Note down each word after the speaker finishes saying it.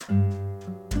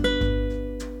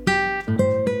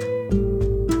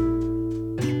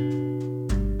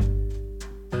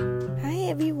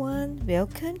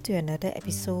Welcome to another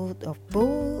episode of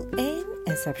Bold and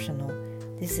Exceptional.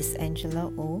 This is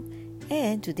Angela O,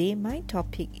 and today my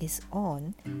topic is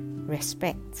on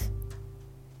respect.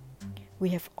 We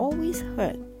have always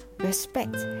heard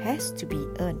respect has to be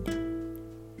earned.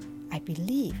 I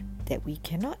believe that we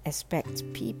cannot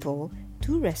expect people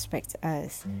to respect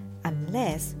us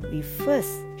unless we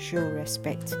first show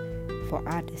respect for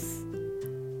others.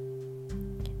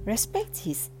 Respect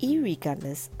is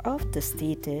irregardless of the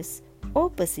status or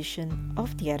position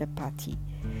of the other party,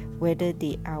 whether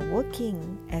they are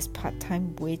working as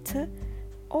part-time waiter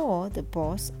or the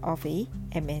boss of a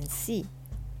MNC.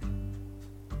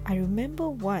 I remember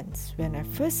once when I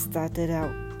first started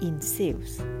out in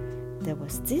sales, there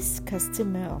was this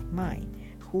customer of mine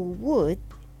who would,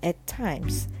 at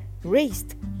times, raise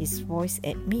his voice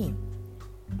at me.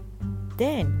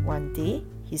 Then one day,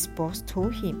 his boss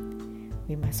told him,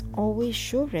 "We must always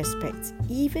show respect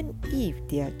even if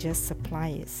they are just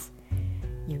suppliers.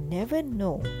 You never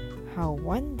know how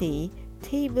one day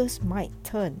tables might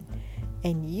turn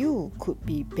and you could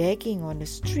be begging on the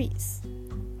streets."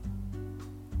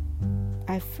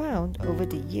 I found over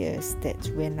the years that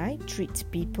when I treat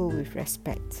people with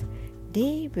respect,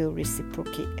 they will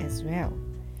reciprocate as well.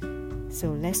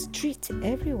 So let's treat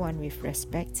everyone with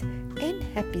respect and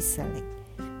happy selling.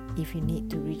 If you need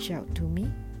to reach out to me,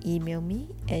 email me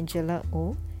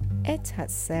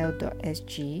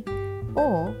angelao@heartsell.sg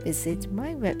or visit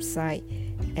my website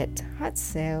at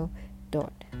heartsell.sg.